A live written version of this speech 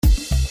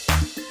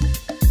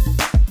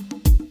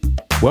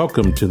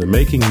Welcome to the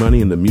Making Money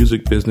in the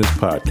Music Business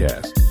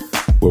podcast,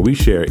 where we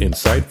share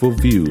insightful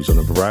views on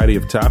a variety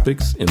of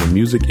topics in the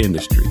music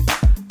industry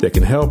that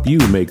can help you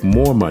make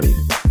more money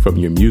from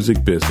your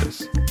music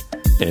business.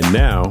 And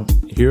now,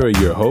 here are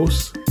your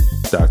hosts,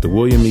 Dr.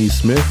 William E.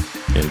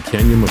 Smith and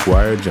Kenya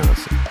McGuire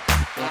Johnson.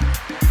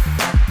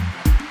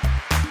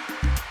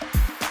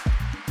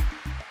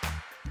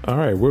 All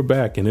right, we're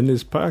back. And in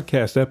this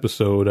podcast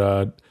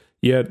episode,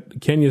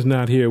 Kenya's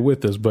not here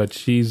with us, but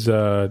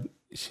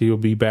she'll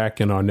be back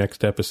in our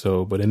next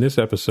episode. But in this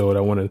episode, I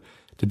wanted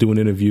to do an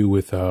interview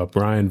with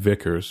Brian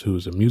Vickers,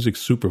 who's a music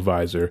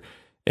supervisor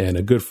and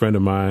a good friend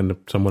of mine,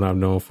 someone I've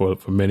known for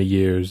many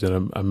years.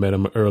 And I met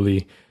him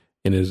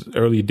in his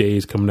early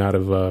days coming out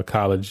of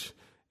college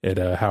at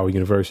Howard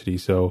University.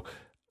 So,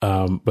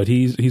 but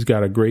he's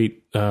got a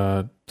great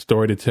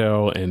story to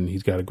tell, and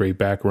he's got a great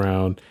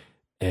background,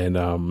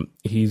 and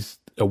he's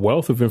a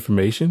wealth of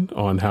information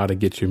on how to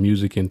get your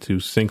music into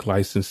sync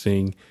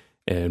licensing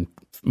and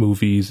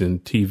movies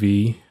and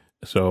TV.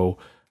 So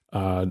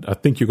I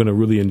think you're going to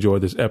really enjoy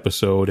this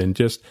episode. And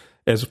just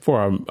as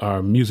for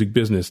our music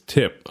business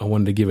tip, I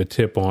wanted to give a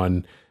tip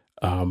on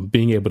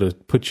being able to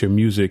put your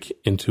music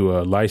into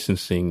a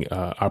licensing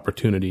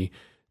opportunity.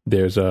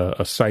 There's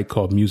a site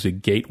called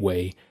Music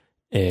Gateway,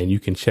 and you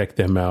can check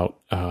them out.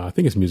 I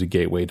think it's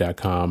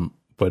musicgateway.com,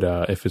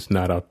 but if it's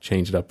not, I'll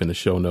change it up in the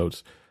show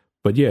notes.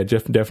 But yeah,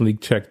 definitely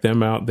check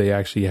them out. They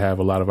actually have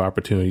a lot of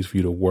opportunities for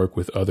you to work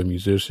with other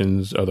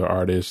musicians, other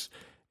artists,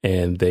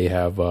 and they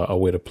have a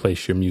way to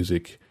place your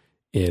music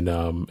in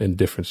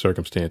different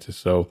circumstances.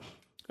 So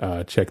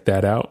check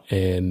that out.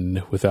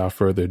 And without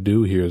further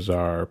ado, here's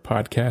our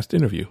podcast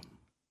interview.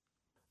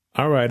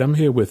 All right, I'm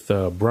here with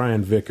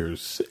Brian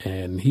Vickers,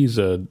 and he's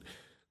a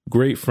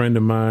great friend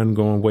of mine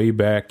going way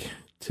back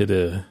to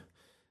the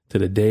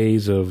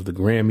days of the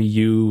Grammy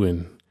U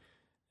and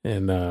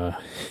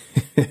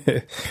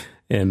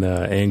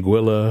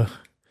Anguilla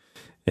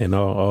and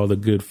all the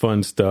good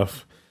fun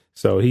stuff.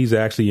 So he's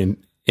actually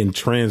in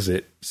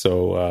transit.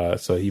 So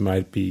he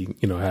might be,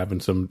 having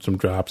some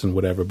drops and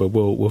whatever, but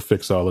we'll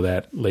fix all of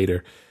that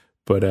later.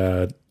 But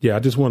I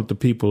just want the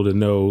people to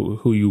know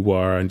who you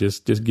are and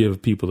just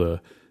give people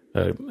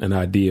an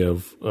idea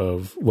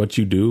of what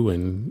you do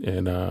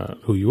and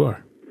who you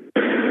are.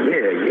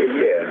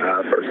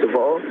 First of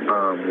all,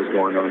 what's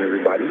going on,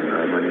 everybody?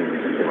 My name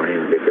is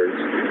Brian Vickers.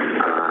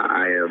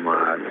 I am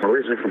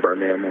originally from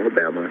Birmingham,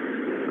 Alabama,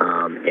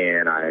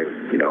 and I,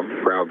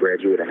 proud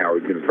graduate of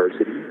Howard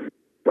University,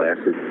 class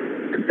of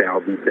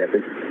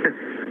 2007.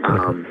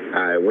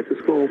 I went to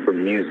school for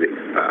music,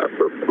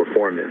 for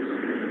performance,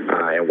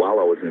 and while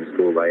I was in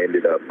school, I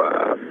ended up,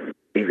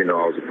 even though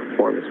I was a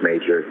performance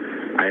major,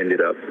 I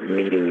ended up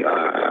meeting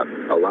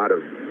a lot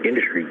of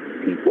industry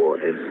people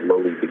and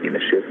slowly began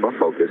to shift my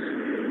focus,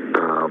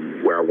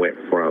 where I went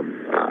from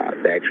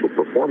the actual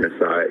performance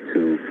side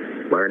to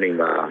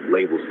learning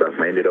label stuff.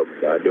 I ended up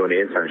doing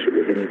an internship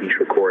with Hidden Beach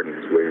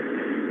Recordings, where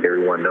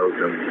everyone knows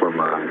them from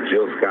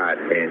Jill Scott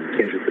and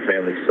Kendrick the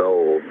Family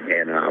Soul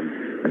and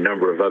a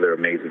number of other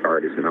amazing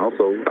artists. And I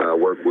also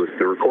worked with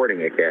the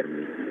Recording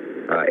Academy,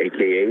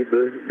 a.k.a.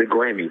 the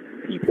Grammy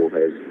people,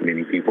 as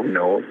many people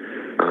know them.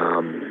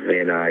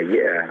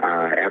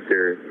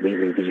 After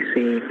leaving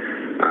D.C.,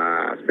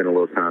 I spent a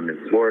little time in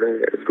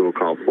Florida at a school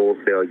called Full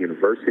Sail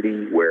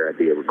University, where I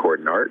did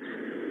recording arts.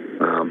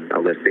 I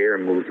left there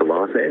and moved to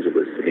Los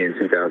Angeles in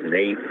 2008.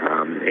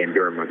 And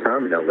during my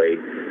time in LA,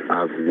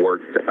 I've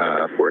worked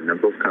for a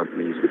number of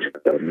companies, which is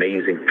an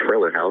amazing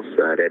trailer house,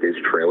 that is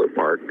Trailer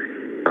Park,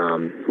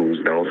 who's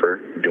known for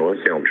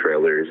doing film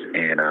trailers.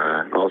 And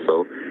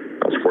also,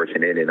 I was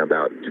fortunate in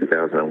about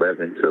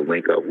 2011 to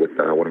link up with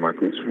one of my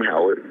groups from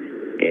Howard.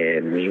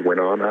 And we went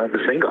on the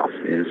sing-off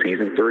in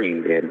season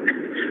 3,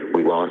 and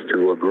we lost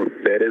to a group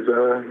that is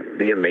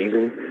the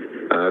amazing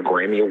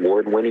Grammy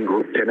Award-winning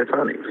group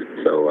Pentatonix.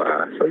 So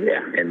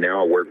and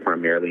now I work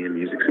primarily in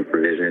music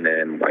supervision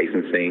and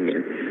licensing,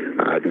 and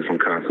do some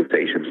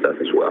consultation stuff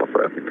as well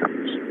for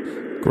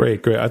up-and-comers.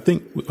 Great. I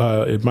think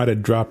it might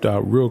have dropped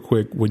out real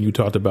quick when you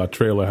talked about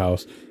Trailer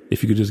House.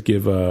 If you could just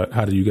give,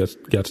 how did you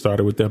get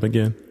started with them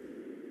again?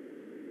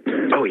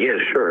 Oh, yeah,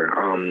 sure.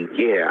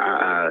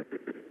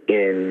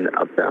 In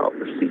about,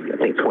 I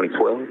think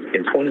 2012.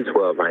 In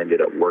 2012, I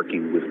ended up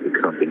working with the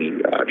company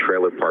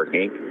Trailer Park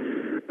Inc.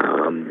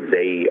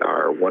 They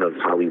are one of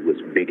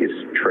Hollywood's biggest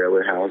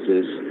trailer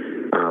houses.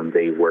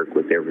 They work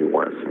with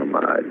everyone from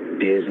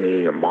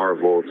Disney or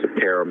Marvel to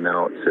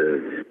Paramount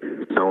to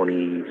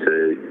Sony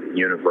to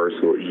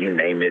Universal, you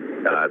name it.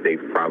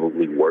 They've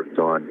probably worked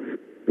on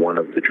one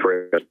of the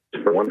trailers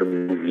for one of the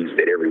movies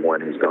that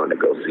everyone is going to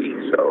go see.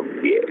 So,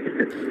 yeah.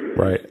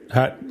 Right.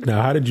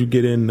 How did you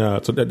get in?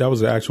 So that was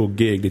the actual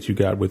gig that you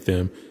got with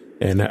them.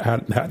 And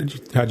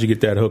how'd you get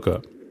that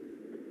hookup?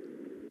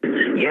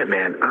 Yeah,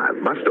 man,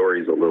 my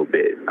story is a little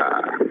bit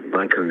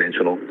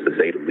unconventional, to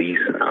say the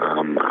least.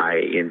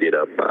 I ended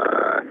up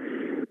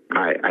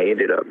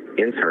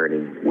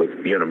interning with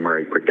Buena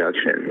Murray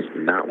Productions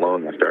not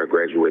long after I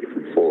graduated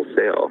from Full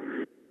Sail.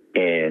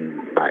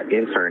 And by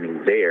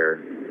interning there,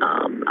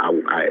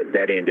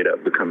 that ended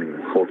up becoming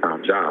a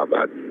full-time job.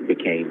 I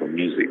became a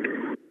music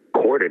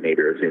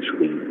coordinator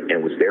eventually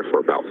and was there for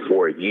about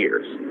 4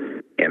 years.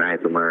 And I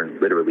had to learn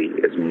literally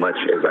as much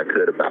as I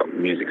could about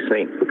music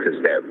sync because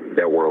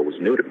that world was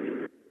new to me.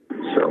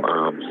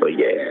 So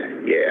yeah,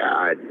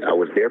 I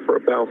was there for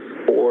about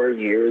 4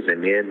 years,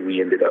 and then we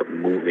ended up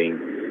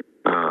moving.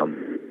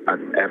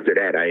 After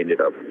that, I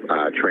ended up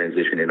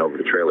transitioning over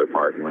to Trailer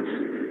Park once,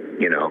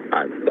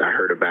 I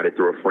heard about it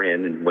through a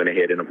friend and went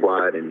ahead and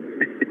applied, and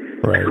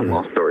right.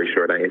 Long story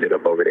short, I ended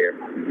up over there.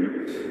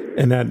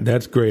 Mm-hmm. And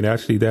that's great.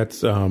 Actually,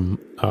 that's a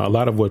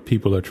lot of what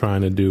people are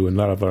trying to do, and a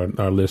lot of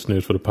our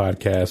listeners for the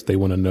podcast, they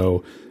want to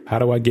know, how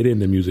do I get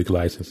into music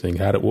licensing?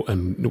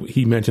 And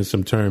he mentioned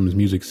some terms,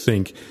 music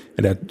sync,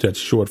 and that's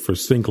short for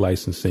sync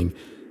licensing.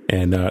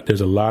 And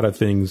there's a lot of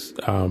things,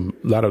 a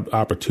lot of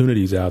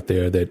opportunities out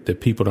there that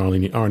people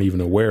aren't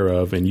even aware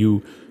of. And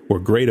you were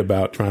great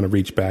about trying to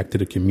reach back to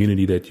the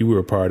community that you were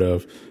a part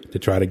of to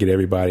try to get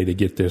everybody to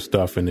get their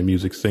stuff in the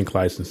music sync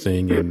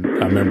licensing. And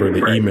I remember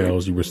the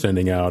emails you were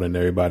sending out, and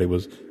everybody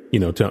was,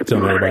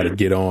 telling everybody to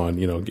get on,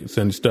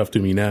 send stuff to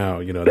me now,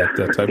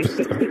 that type of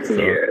stuff. So.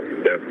 Yeah,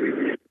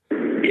 definitely.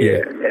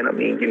 Yeah, and I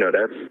mean,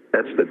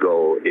 that's the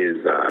goal is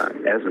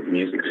as a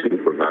music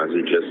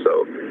supervisor, just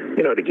so,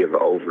 to give an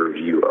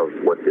overview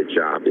of what the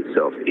job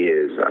itself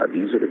is,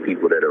 these are the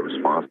people that are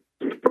responsible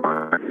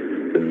for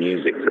the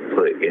music to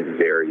put in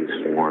various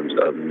forms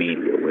of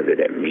media, whether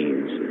that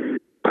means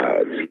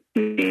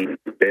TV,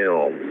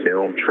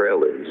 film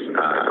trailers,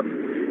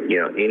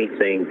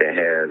 anything that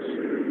has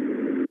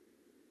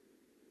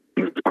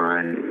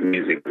find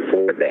music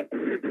for that.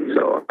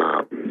 So,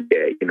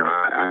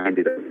 I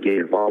ended up getting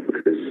involved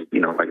because,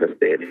 like I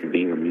said,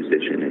 being a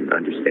musician and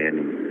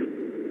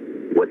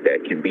understanding what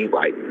that can be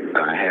like,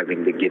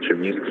 having to get your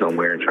music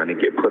somewhere and trying to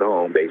get put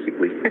on,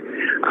 basically.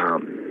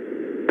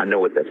 I know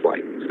what that's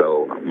like.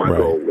 So my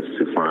goal was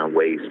to find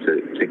ways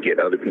to get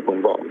other people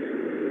involved.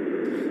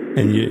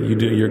 And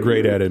you're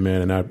great at it,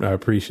 man. And I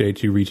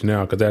appreciate you reaching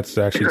out, because that's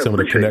actually some of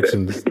the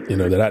connections,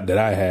 that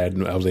I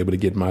had. I was able to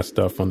get my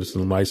stuff under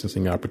some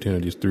licensing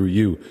opportunities through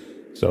you.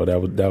 So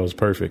that was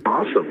perfect.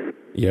 Awesome.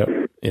 Yep.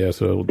 Yeah.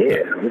 So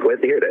I'm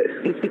glad to hear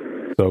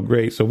that. So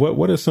great. So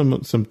what are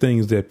some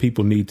things that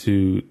people need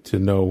to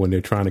know when they're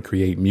trying to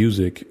create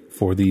music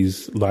for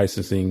these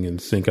licensing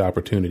and sync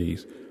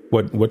opportunities?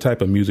 What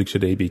type of music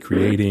should they be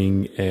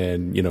creating,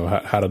 and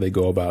how do they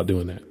go about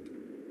doing that?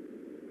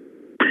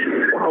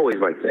 I always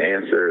like to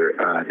answer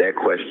that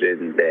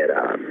question that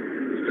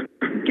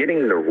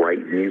getting the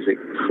right music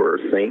for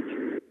sync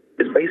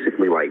is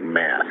basically like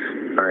math.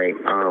 All right.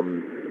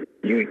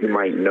 You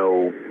might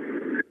know,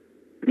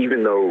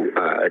 even though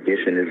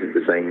addition isn't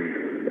the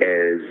same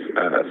as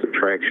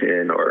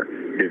subtraction or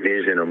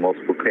division or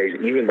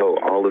multiplication, even though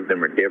all of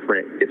them are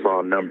different, it's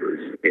all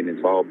numbers, and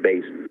it's all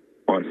based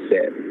on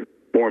set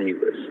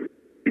formulas.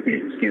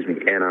 Excuse me.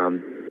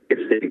 And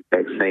it's the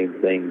exact same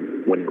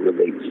thing when it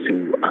relates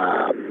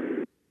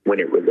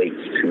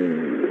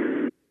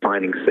to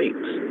finding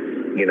syncs.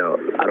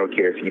 I don't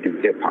care if you do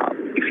hip hop,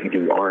 if you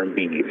do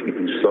R&B, if you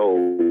do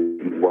soul,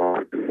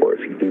 rock, or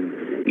if you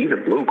do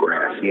even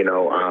bluegrass.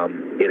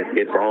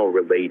 It's all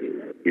related.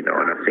 And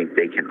I think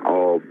they can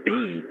all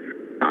be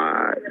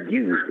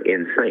used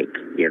in sync.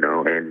 And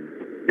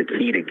the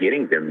key to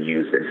getting them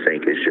used in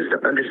sync is just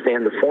to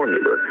understand the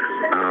formula.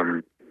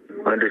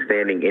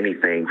 Understanding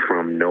anything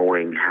from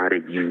knowing how to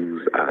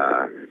use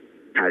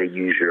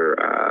your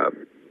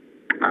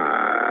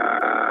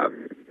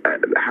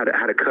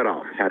how to cut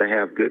off, how to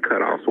have good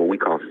cutoffs, what we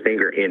call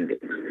stinger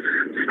endings.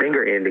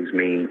 Stinger endings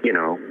mean,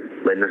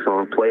 letting the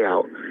song play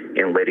out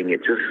and letting it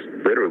just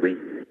literally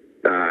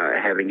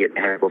having it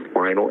have a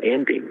final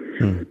ending.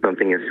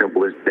 Something as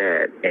simple as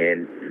that,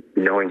 and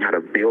knowing how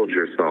to build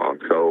your song.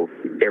 So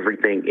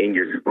everything in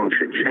your song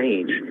should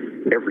change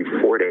every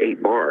 4 to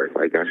 8 bars.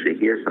 Like, I should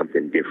hear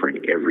something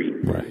different every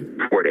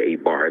 4 to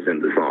 8 bars in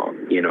the song.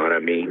 You know what I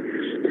mean?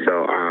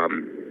 So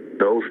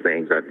those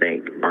things, I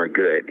think, are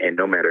good. And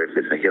no matter if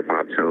it's a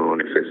hip-hop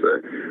tune, if it's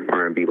a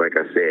R&B, like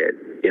I said,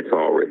 it's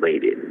all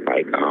related.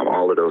 Like,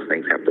 all of those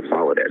things have to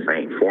follow that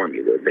same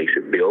formula. They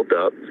should build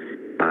up,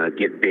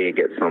 get big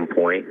at some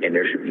point, and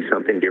there should be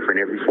something different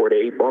every 4 to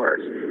 8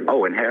 bars.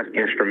 Oh, and have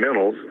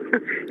instrumentals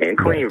and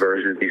clean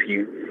versions if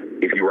you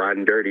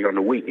riding dirty on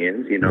the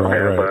weekends.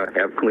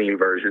 Have clean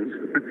versions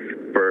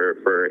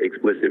for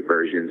explicit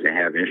versions, and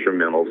have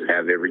instrumentals.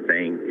 Have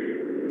everything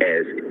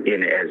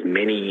as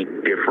many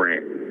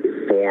different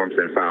forms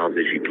and files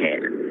as you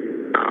can.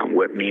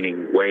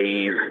 Meaning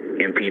wave,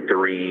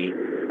 MP3,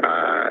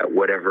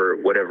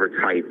 whatever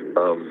type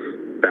of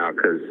file,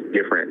 because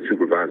different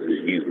supervisors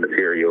use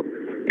material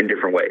in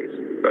different ways.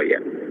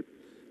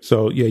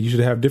 So you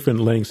should have different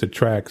lengths of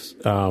tracks.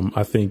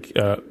 I think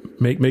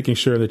making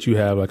sure that you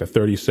have like a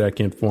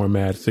 30-second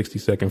format,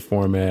 60-second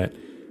format,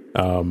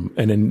 and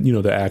then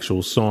the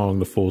actual song,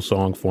 the full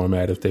song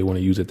format, if they want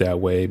to use it that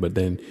way. But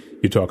then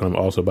you're talking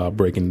also about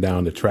breaking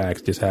down the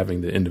tracks, just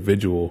having the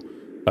individual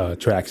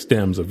track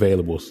stems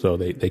available so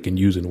they can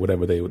use it in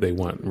whatever they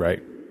want,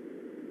 right?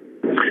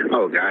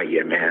 Oh, God,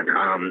 yeah, man.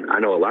 I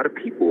know a lot of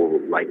people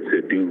like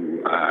to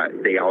do,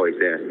 they always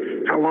ask,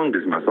 how long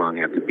does my song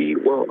have to be?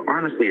 Well,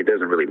 honestly, it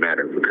doesn't really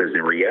matter because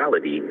in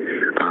reality,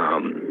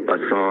 a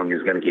song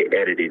is going to get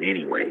edited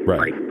anyway. Right.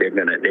 Like,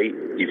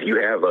 if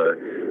you have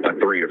a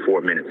 3 or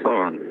 4 minute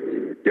song,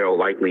 they'll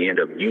likely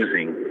end up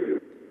using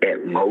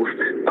at most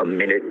a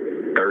minute,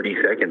 30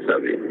 seconds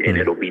of it, and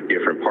it'll be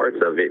different parts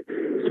of it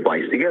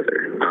spliced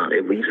together,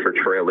 at least for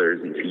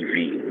trailers and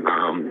TV.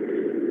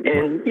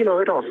 And, you know,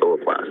 it also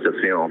applies to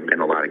film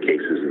in a lot of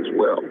cases as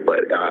well.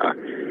 But,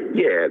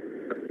 yeah,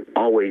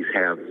 always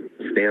have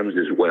stems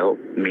as well,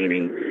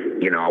 meaning,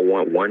 you know, I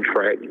want one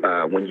track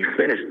when you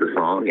finish the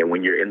song and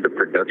when you're in the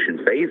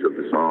production phase of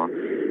the song,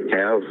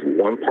 have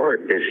one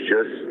part that's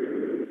just,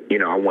 you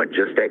know, I want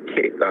just that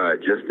kick,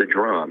 just the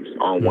drums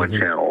on one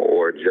channel,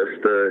 or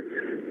just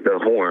the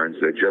horns,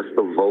 or just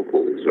the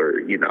vocals, or,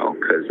 you know,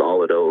 because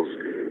all of those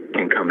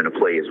can come into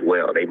play as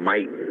well. They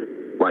might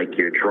like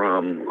your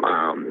drum,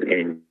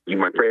 and you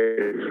might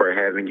pray for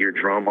having your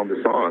drum on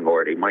the song,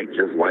 or they might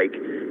just like,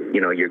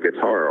 you know, your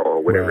guitar,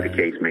 or whatever the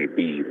case may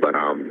be. But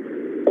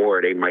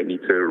or they might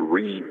need to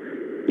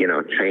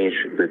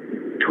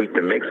tweak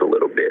the mix a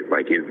little bit.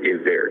 Like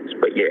it varies.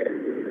 But yeah,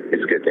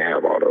 it's good to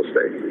have all those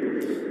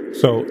things.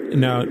 So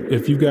now,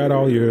 if you've got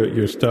all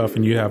your stuff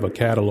and you have a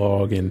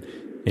catalog and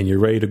you're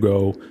ready to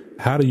go,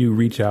 how do you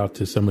reach out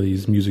to some of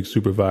these music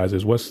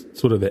supervisors? What's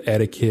sort of the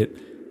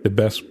etiquette, the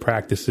best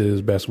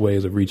practices, best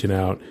ways of reaching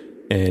out?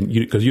 And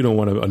because you don't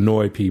want to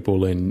annoy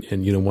people and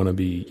you don't want to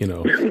be, you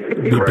know,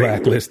 be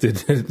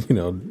blacklisted. You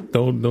know,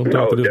 don't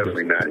talk to this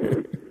definitely person.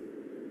 Not.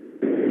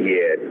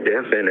 Yeah,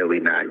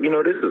 definitely not. You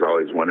know, this is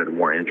always one of the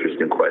more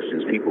interesting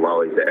questions. People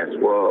always ask,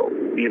 well,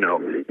 you know,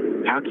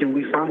 how can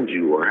we find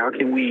you, or how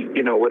can we,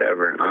 you know,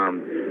 whatever.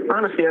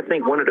 Honestly, I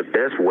think one of the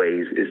best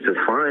ways is to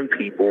find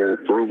people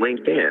through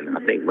LinkedIn.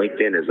 I think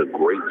LinkedIn is a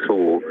great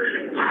tool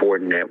for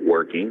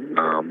networking.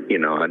 You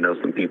know, I know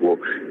some people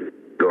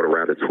go to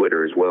rather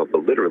Twitter as well,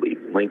 but literally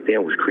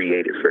LinkedIn was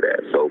created for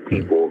that. So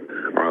people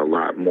are a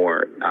lot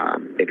more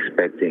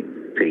expecting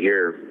to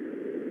hear.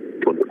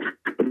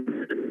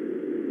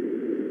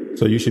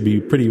 So you should be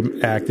pretty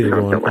active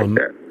on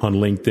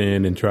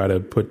LinkedIn and try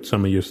to put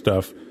some of your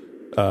stuff,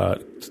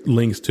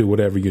 links to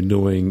whatever you're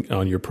doing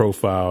on your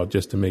profile,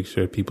 just to make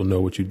sure people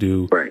know what you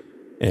do. Right.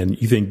 And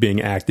you think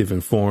being active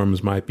in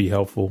forums might be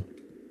helpful?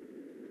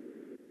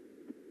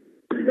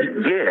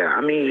 Yeah,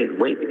 I mean,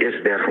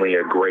 it's definitely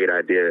a great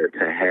idea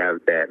to have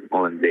that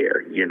on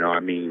there. You know, I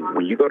mean,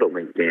 when you go to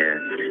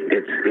LinkedIn,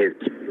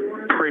 it's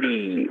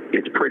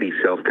pretty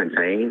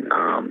self-contained,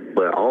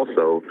 but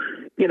also,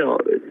 you know,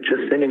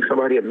 just sending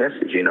somebody a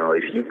message. You know,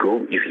 if you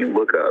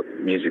look up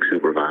music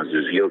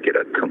supervisors, you'll get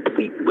a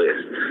complete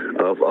list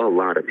of a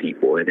lot of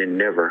people, and it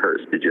never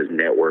hurts to just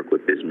network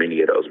with as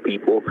many of those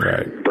people.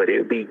 Right. But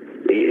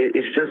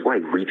it's just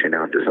like reaching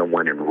out to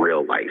someone in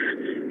real life.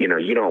 You know,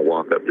 you don't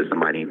walk up to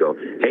somebody and go,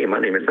 "Hey, my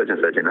name is such and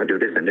such, and I do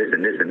this and this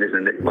and this and this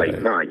and this."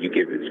 Like, nah, you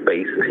give it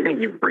space,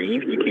 you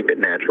breathe, you keep it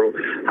natural.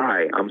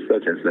 Hi, I'm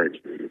such and such.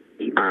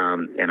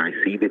 And I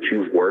see that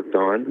you've worked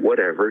on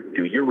whatever.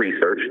 Do your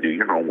research, do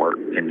your homework,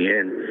 and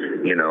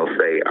then, you know,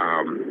 say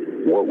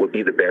what would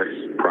be the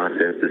best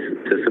process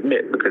to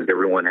submit, because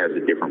everyone has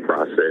a different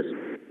process.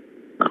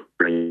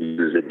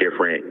 Uses a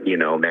different, you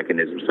know,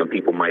 mechanism. Some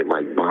people might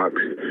like Box,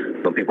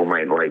 some people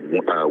might like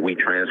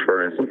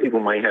WeTransfer, and some people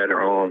might have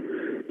their own,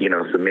 you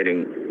know,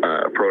 submitting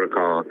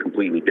protocol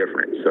completely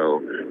different.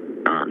 So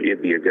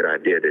it'd be a good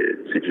idea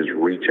to just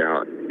reach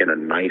out in a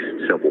nice,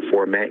 simple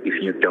format.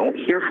 If you don't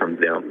hear from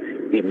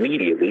them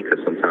immediately, because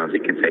sometimes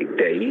it can take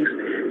days,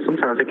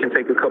 sometimes it can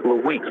take a couple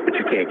of weeks, but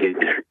you can't get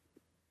there.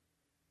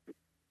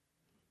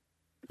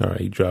 All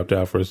right, he dropped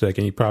out for a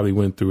second. He probably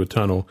went through a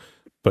tunnel,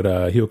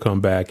 but he'll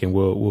come back and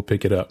we'll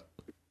pick it up.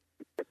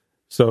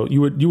 So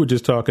you were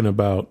just talking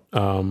about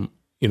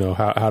you know,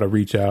 how to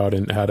reach out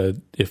and how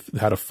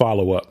to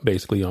follow up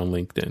basically on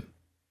LinkedIn.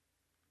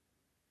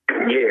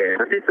 Yeah,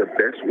 I think the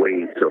best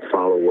way to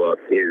follow up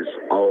is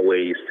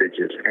always to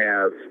just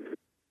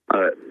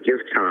give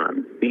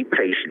time, be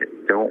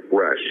patient, don't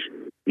rush.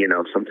 You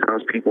know,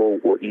 sometimes people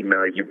will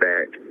email you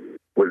back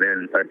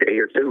within a day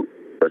or two,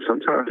 but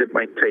sometimes it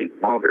might take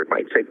longer. It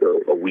might take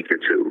a week or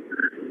two.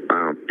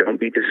 Don't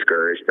be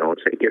discouraged. Don't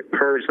take it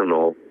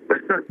personal.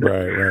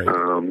 Right.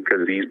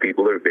 Because these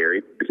people are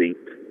very busy.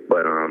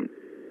 But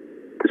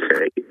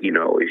say, you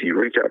know, if you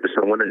reach out to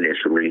someone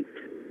initially,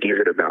 give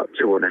it about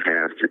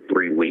 2.5 to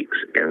 3 weeks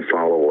and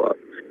follow up.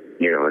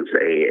 You know, and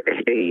say,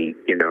 hey,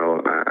 you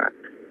know,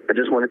 I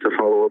just wanted to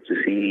follow up to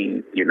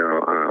see,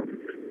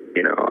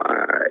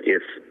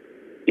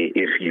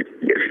 if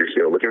you're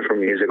still looking for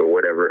music or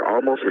whatever.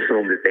 Almost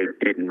assume that they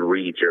didn't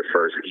read your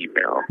first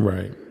email.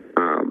 Right.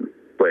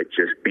 But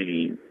just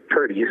be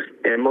courteous,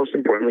 and most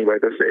importantly,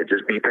 like I said,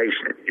 just be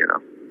patient. You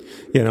know.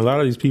 Yeah, and a lot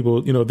of these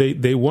people, you know,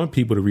 they want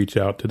people to reach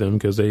out to them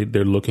because they're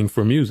looking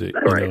for music.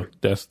 Right. You know,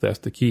 that's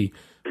the key.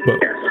 But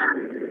yes.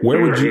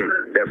 Where would you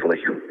definitely?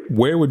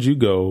 Where would you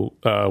go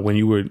when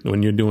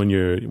you're doing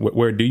your?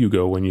 Where do you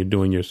go when you're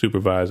doing your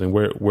supervising?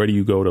 Where do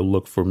you go to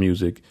look for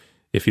music?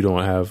 if you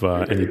don't have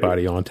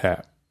anybody on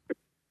tap.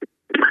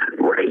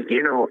 Right.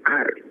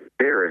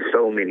 There are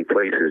so many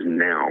places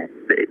now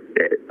that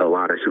a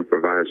lot of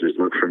supervisors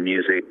look for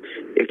music.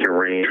 It can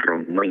range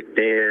from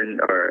LinkedIn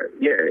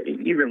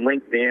even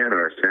LinkedIn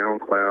or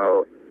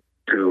SoundCloud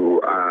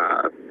to,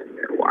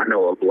 I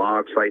know a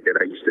blog site that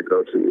I used to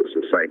go to was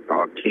a site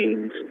called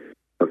Kings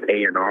of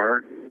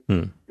A&R.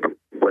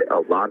 But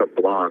a lot of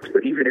blogs,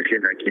 but even if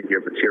you're not getting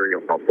your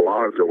material on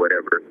blogs or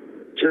whatever,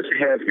 just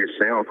have your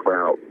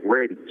SoundCloud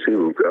ready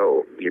to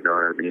go. You know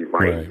what I mean?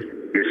 Like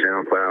your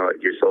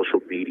SoundCloud, your social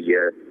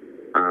media.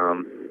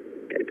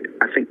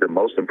 I think the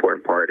most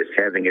important part is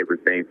having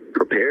everything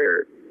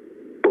prepared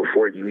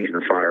before you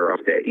even fire off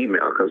that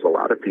email, because a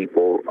lot of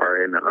people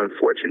are in the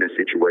unfortunate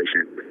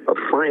situation of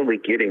finally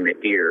getting the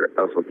ear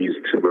of a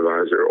music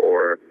supervisor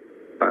or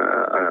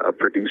a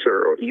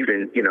producer, or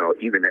even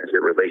as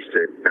it relates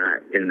to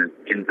not in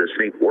the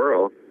sync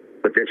world,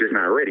 but they're just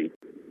not ready.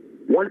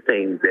 One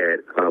thing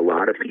that a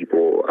lot of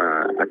people,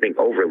 I think,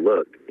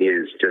 overlook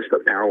is just the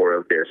power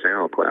of their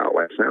SoundCloud.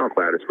 Like,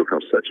 SoundCloud has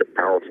become such a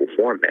powerful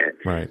format.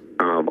 Right.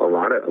 A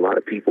lot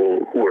of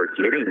people who are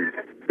getting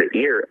the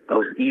ear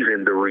of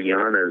even the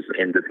Rihannas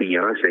and the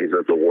Beyoncés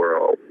of the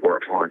world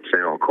were on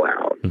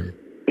SoundCloud.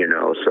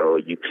 So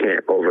you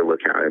can't overlook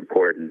how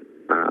important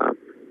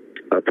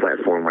a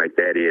platform like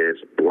that is.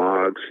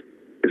 Blogs.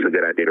 It's a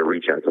good idea to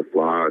reach out to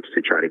blogs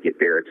to try to get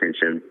their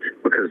attention,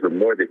 because the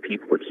more that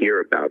people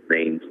hear about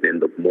things, then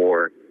the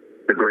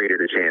greater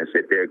the chance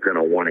that they're going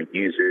to want to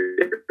use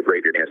it, the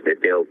greater chance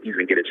that they'll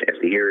even get a chance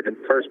to hear it in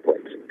the first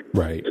place.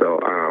 Right. So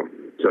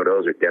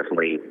those are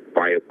definitely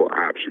viable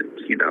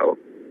options.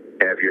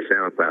 Have your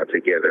SoundCloud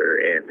together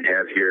and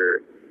have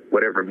your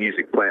whatever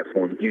music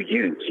platform you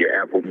use, your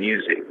Apple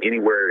Music,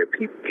 anywhere that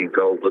people can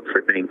go look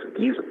for things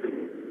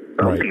easily.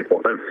 Some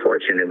people,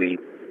 unfortunately,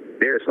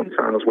 there are some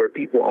times where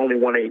people only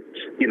want to,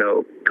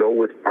 go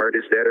with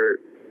artists that are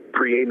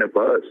creating a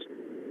buzz.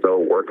 So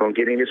work on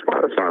getting your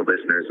Spotify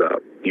listeners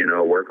up,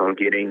 work on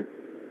getting,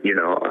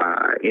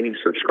 any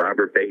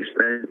subscriber base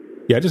thing.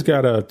 Yeah, I just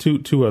got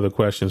two other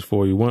questions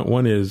for you.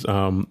 One is,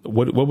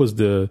 what was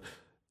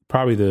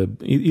probably the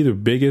either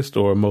biggest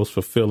or most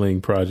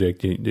fulfilling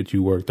project that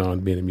you worked on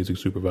being a music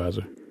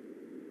supervisor?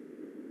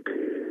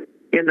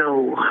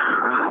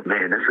 Oh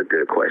man, that's a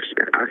good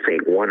question. I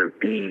think one of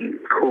the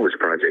coolest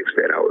projects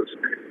that I was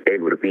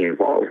able to be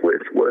involved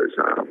with was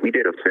we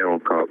did a film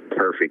called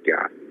Perfect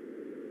Guy.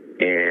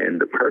 And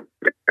the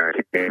Perfect Guy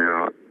came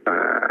out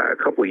a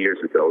couple of years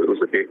ago. It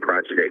was a big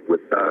project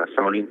with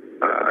Sony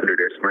under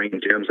their Screen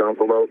Gems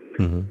envelope.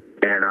 Mm-hmm.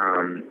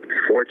 And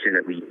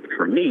fortunately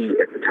for me,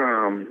 at the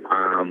time,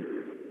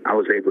 I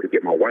was able to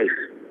get my wife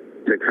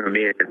to come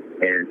in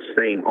and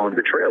sing on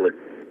the trailer.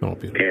 Oh,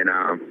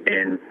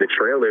 and the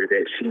trailer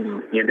that she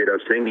ended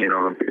up singing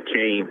on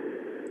became,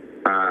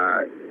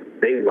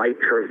 they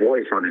liked her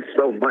voice on it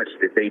so much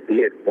that they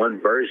did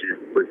one version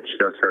with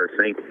just her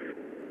singing.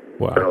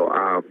 Wow. So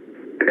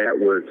that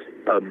was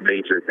a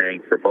major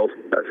thing for both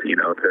of us,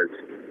 because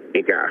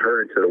it got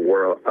her into the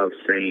world of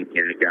singing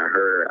and it got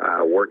her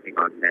working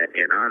on that.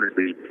 And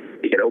honestly,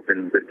 it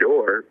opened the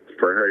door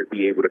for her to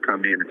be able to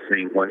come in and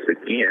sing once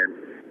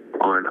again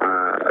on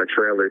a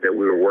trailer that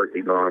we were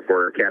working on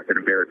for Captain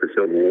America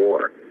Civil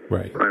War.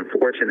 Right.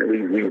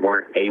 Unfortunately, we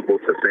weren't able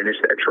to finish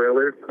that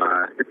trailer.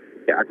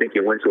 I think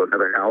it went to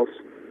another house,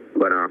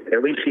 but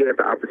at least she had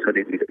the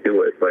opportunity to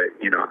do it. But,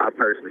 I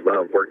personally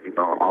love working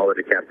on all of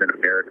the Captain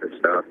America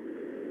stuff.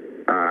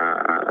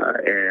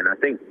 And I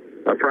think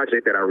a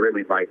project that I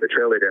really liked, the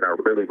trailer that I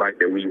really liked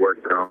that we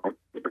worked on,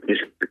 is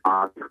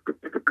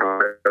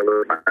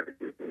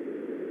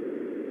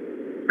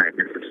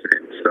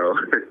magnificent. So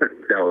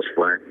that was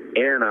fun.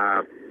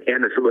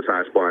 And the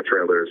Suicide Squad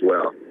trailer as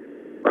well.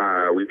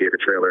 We did a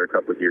trailer a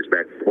couple of years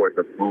back for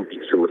the movie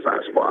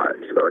Suicide Squad.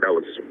 So that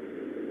was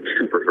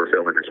super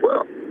fulfilling as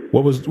well.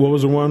 What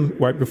was the one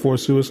right before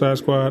Suicide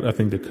Squad? I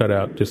think they cut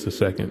out just a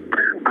second.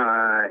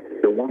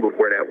 The one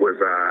before that was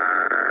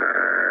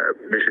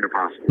Mission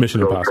Impossible.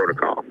 Mission Impossible.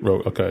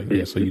 Protocol. Okay,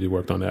 yeah. So you did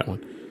work on that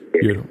one.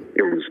 It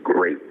was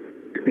great.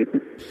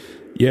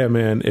 Yeah,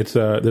 man. It's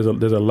there's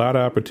a lot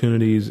of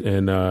opportunities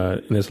and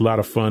it's a lot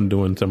of fun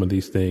doing some of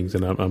these things,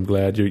 and I'm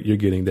glad you're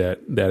getting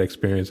that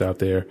experience out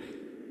there.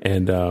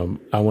 And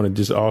I want to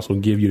just also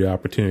give you the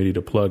opportunity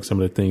to plug some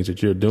of the things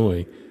that you're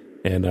doing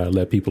and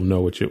let people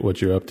know what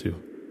you're up to.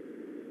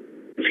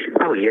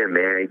 Oh yeah,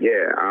 man.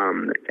 Yeah.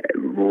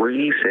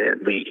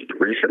 Recently,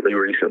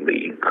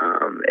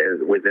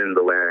 within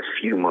the last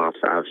few months,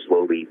 I've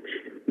slowly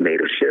made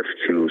a shift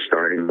to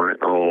starting my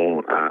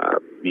own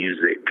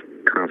music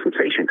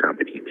consultation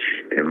company.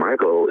 And my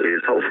goal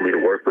is hopefully to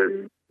work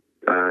with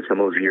some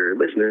of your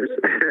listeners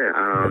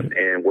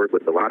and work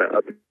with a lot of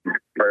other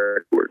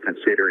who are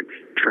considering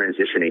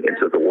transitioning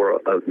into the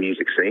world of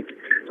music sync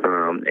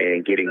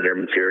and getting their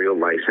material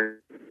licensed.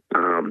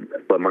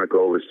 But my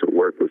goal is to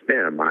work with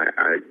them. I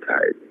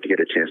get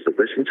a chance to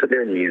listen to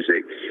their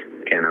music,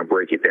 and I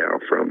break it down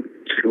from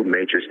two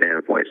major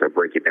standpoints. I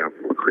break it down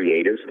from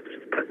creatives.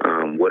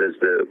 What does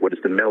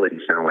the melody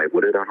sound like?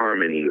 What are the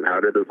harmony? How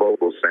do the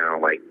vocals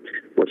sound like?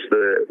 What's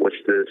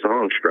the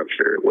song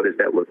structure? What does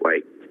that look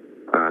like?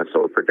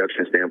 So a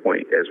production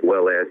standpoint as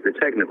well as the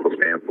technical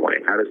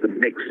standpoint. How does the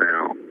mix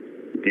sound?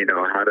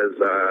 How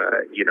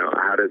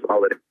does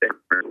all of that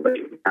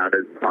translate? Are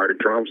the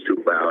drums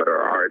too loud,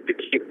 or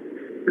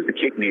does the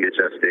kick need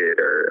adjusted,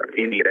 or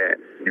any of that?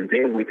 And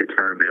then we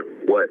determine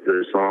what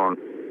the song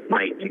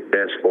might be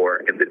best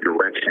for and the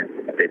direction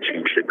that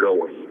you should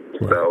go in.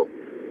 Right. So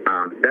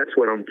that's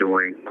what I'm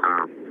doing.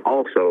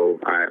 Also,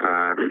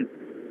 I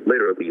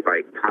literally,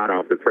 like, hot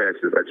off the press,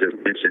 as I just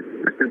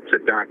mentioned to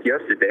Doc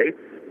yesterday,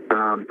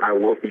 I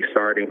will be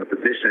starting a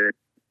position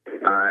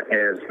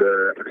as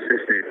the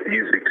assistant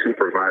music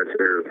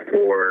supervisor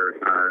for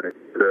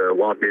the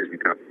Walt Disney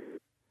Company.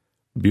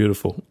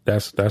 Beautiful.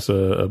 That's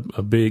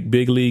a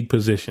big league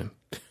position.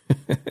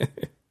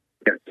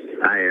 Yes,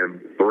 I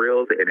am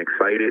thrilled and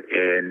excited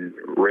and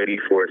ready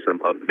for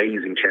some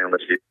amazing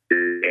challenges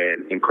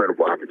and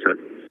incredible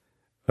opportunities.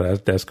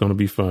 That's going to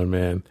be fun,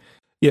 man.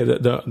 Yeah.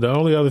 The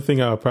only other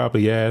thing I'll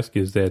probably ask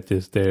is that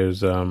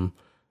there's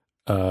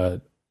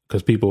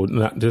because people,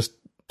 not just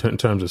in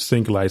terms of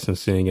sync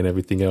licensing and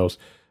everything else,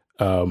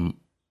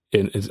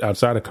 it's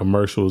outside of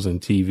commercials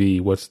and TV.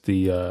 What's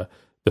the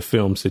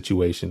film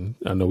situation?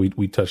 I know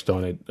we touched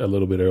on it a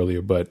little bit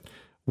earlier, but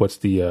what's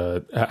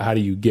the how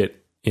do you get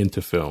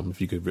into film?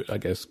 If you could, I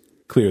guess,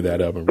 clear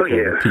that up and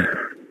repeat.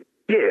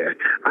 Yeah,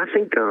 I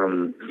think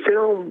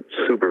film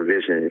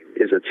supervision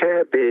is a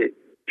tad bit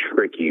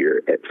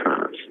trickier at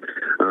times.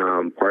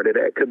 Part of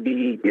that could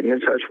be getting in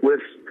touch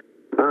with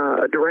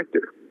a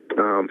director.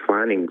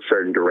 Finding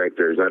certain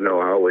directors. I know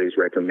I always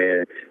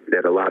recommend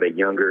that a lot of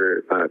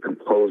younger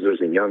composers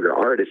and younger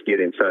artists get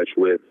in touch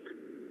with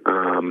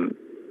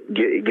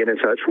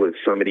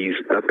some of these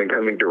up and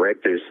coming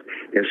directors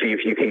and see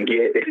if you can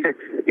get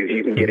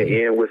it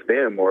in with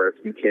them, or if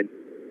you can,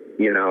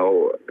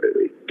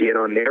 get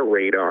on their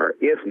radar.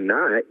 If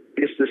not,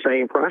 it's the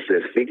same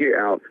process. Figure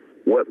out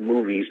what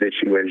movies that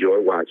you enjoy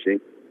watching,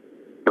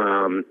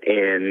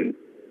 and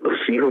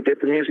see who did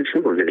the music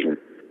supervision.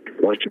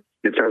 Once you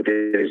determine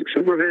the music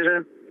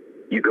supervision,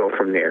 you go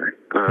from there.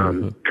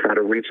 Try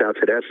to reach out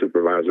to that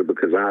supervisor,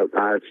 because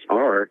odds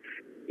are,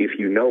 if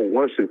you know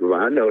one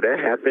supervisor, I know that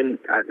happened.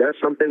 That's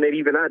something that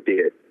even I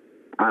did.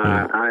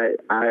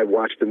 I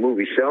watched the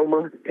movie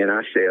Selma, and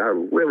I said, I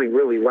really,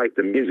 really like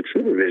the music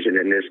supervision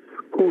in this.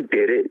 Who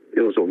did it?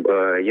 It was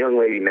a young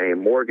lady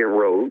named Morgan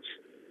Rhodes.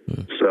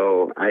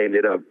 So I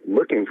ended up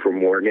looking for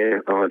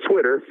Morgan on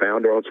Twitter,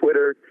 found her on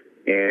Twitter,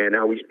 and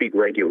now we speak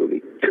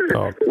regularly,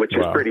 which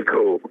is pretty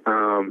cool,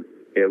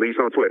 at least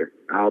on Twitter.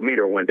 I'll meet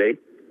her one day.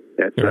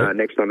 That's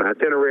next on the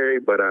itinerary,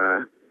 but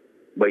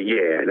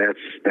yeah,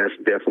 that's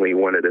definitely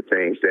one of the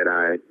things that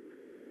I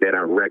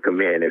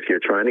recommend. If you're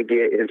trying to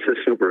get into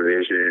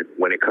supervision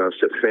when it comes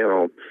to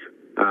film,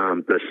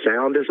 the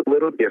sound is a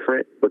little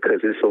different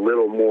because it's a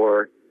little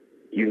more,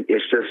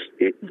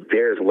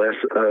 there's less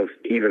of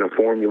even a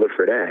formula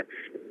for that.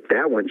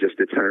 That one is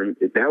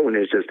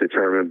just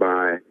determined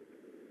by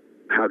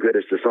how good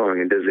is the song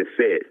and does it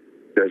fit?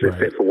 Does it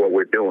fit for what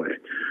we're doing?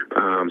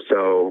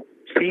 So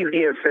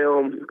TV and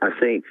film, I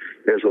think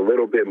there's a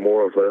little bit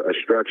more of a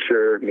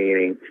structure,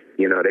 meaning,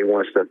 they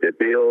want stuff that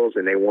builds,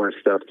 and they want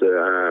stuff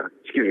to,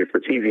 for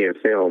TV and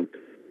film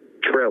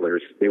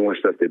trailers, they want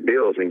stuff that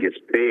builds and gets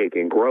big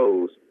and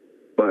grows.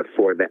 But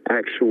for the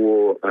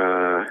actual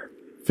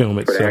film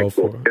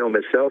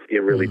itself,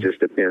 it really just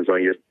depends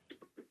on your.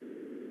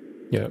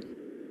 Yeah.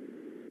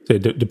 So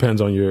it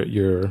depends on your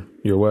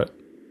what?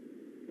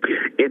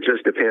 It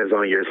just depends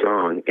on your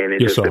song, and it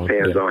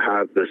depends on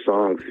how the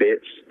song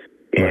fits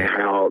and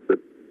how the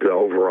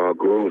overall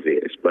groove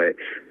is. But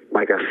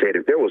like I said,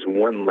 if there was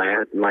one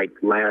last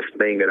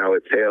thing that I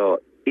would tell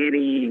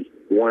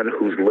anyone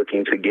who's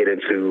looking to get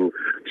into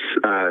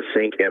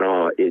sync at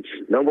all, it's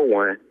number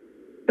one,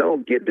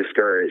 don't get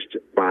discouraged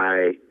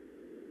by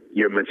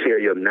your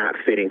material not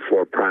fitting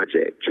for a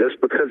project.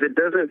 Just because it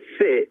doesn't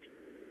fit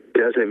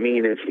doesn't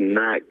mean it's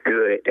not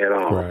good at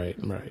all. Right.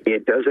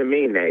 It doesn't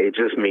mean that. It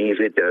just means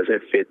it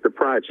doesn't fit the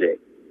project.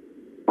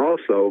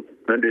 Also,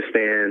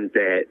 understand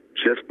that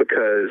just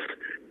because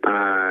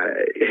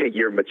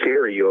your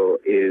material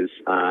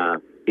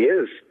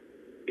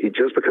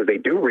just because they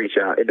do reach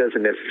out, it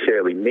doesn't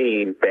necessarily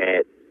mean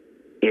that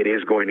it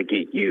is going to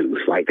get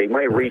used. Like, they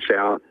might reach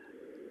out,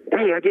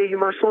 hey, I gave you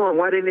my song.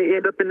 Why didn't it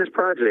end up in this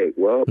project?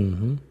 Well,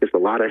 it's a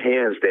lot of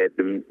hands that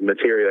the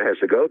material has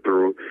to go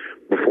through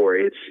before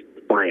it's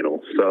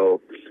final.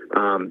 So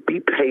be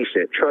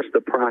patient, trust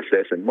the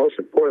process, and most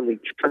importantly,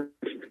 trust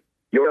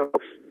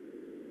yourself.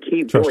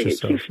 Keep doing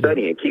it, keep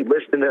studying, keep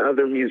listening to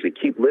other music,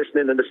 keep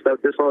listening to the stuff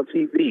that's on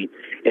TV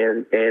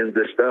and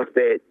the stuff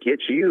that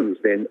gets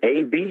used, and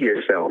A/B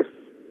yourself,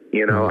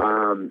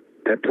 and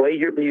play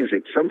your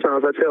music.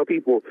 Sometimes I tell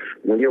people,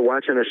 when you're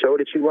watching a show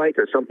that you like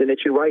or something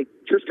that you like,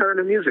 just turn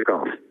the music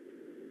off.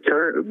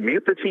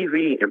 Mute the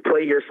TV and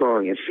play your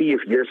song and see if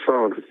your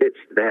song fits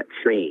that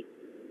scene.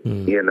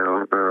 You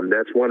know,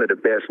 that's one of the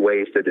best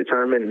ways to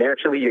determine.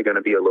 Naturally, you're going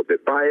to be a little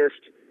bit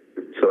biased,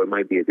 so it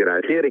might be a good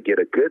idea to get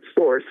a good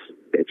source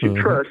that you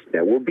trust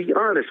that will be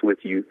honest with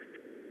you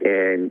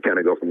and kind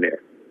of go from there.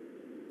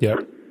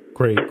 Yep.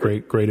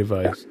 Great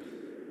advice.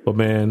 Well,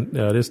 man,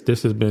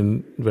 this has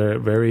been very,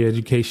 very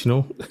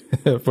educational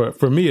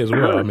for me as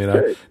well. I mean,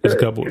 there's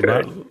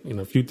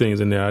a few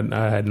things in there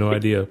I had no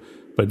idea,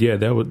 but yeah,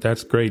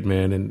 that's great,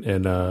 man. And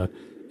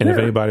if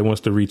anybody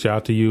wants to reach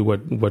out to you,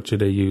 what should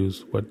they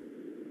use?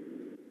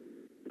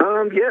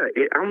 I'm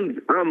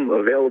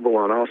available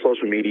on all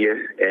social media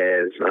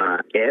as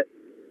at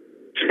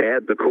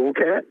Chad the Cool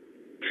Cat,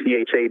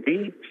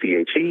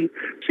 ChadCheeCoolcat,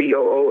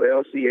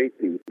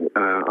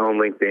 on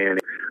LinkedIn.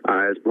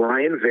 As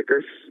Brian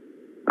Vickers.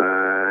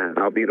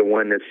 I'll be the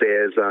one that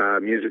says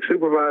music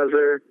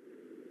supervisor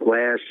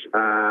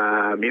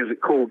 /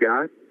 music cool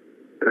guy.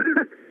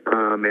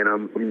 And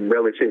I'm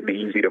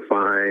relatively easy to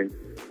find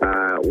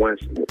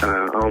once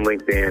on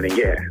LinkedIn,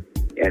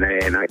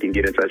 and I can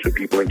get in touch with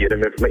people and get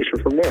them information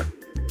from there.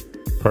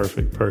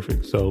 Perfect.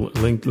 So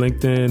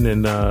LinkedIn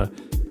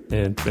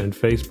and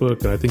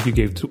Facebook, and I think you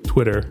gave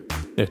Twitter.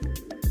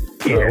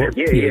 Twitter.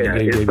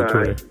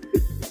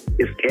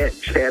 It's at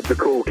Chad the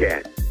Cool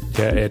Cat.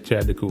 Yeah, at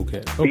Chad the Cool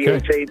Cat. Okay.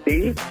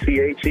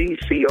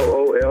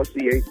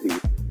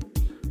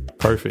 ChadCheeCoolcat.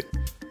 Perfect.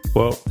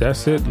 Well,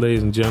 that's it,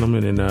 ladies and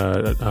gentlemen, and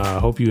I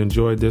hope you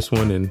enjoyed this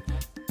one,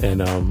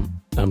 and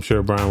I'm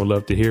sure Brian would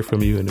love to hear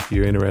from you, and if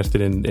you're interested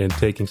in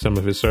taking some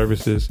of his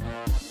services,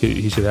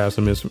 he should have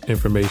some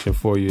information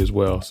for you as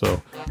well.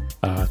 So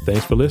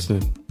thanks for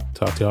listening.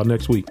 Talk to y'all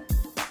next week.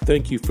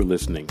 Thank you for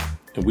listening,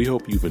 and we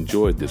hope you've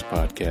enjoyed this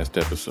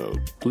podcast episode.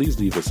 Please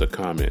leave us a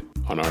comment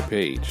on our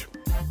page.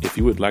 If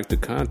you would like to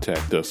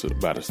contact us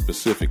about a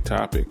specific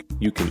topic,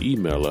 you can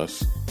email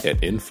us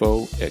at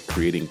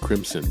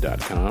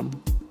info@creatingcrimson.com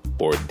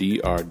or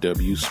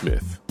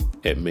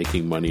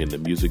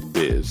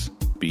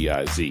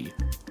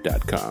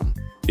drwsmith@makingmoneyinthemusicbiz.com.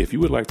 If you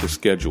would like to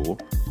schedule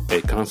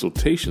a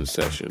consultation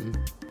session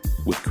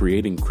with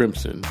Creating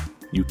Crimson,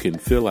 you can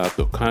fill out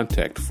the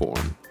contact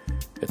form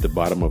at the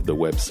bottom of the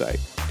website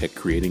at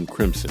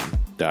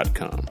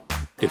creatingcrimson.com.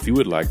 If you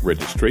would like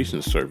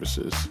registration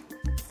services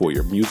for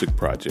your music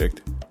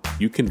project,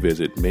 you can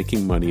visit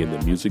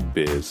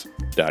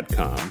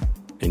makingmoneyinthemusicbiz.com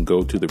and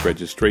go to the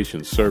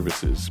registration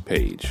services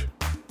page.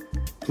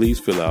 Please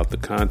fill out the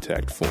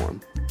contact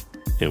form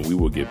and we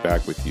will get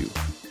back with you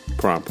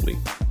promptly.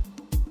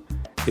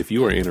 If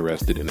you are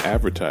interested in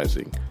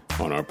advertising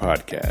on our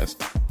podcast,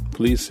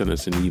 please send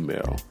us an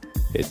email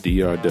at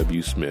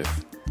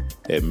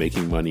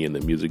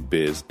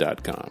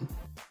drwsmith@makingmoneyinthemusicbiz.com.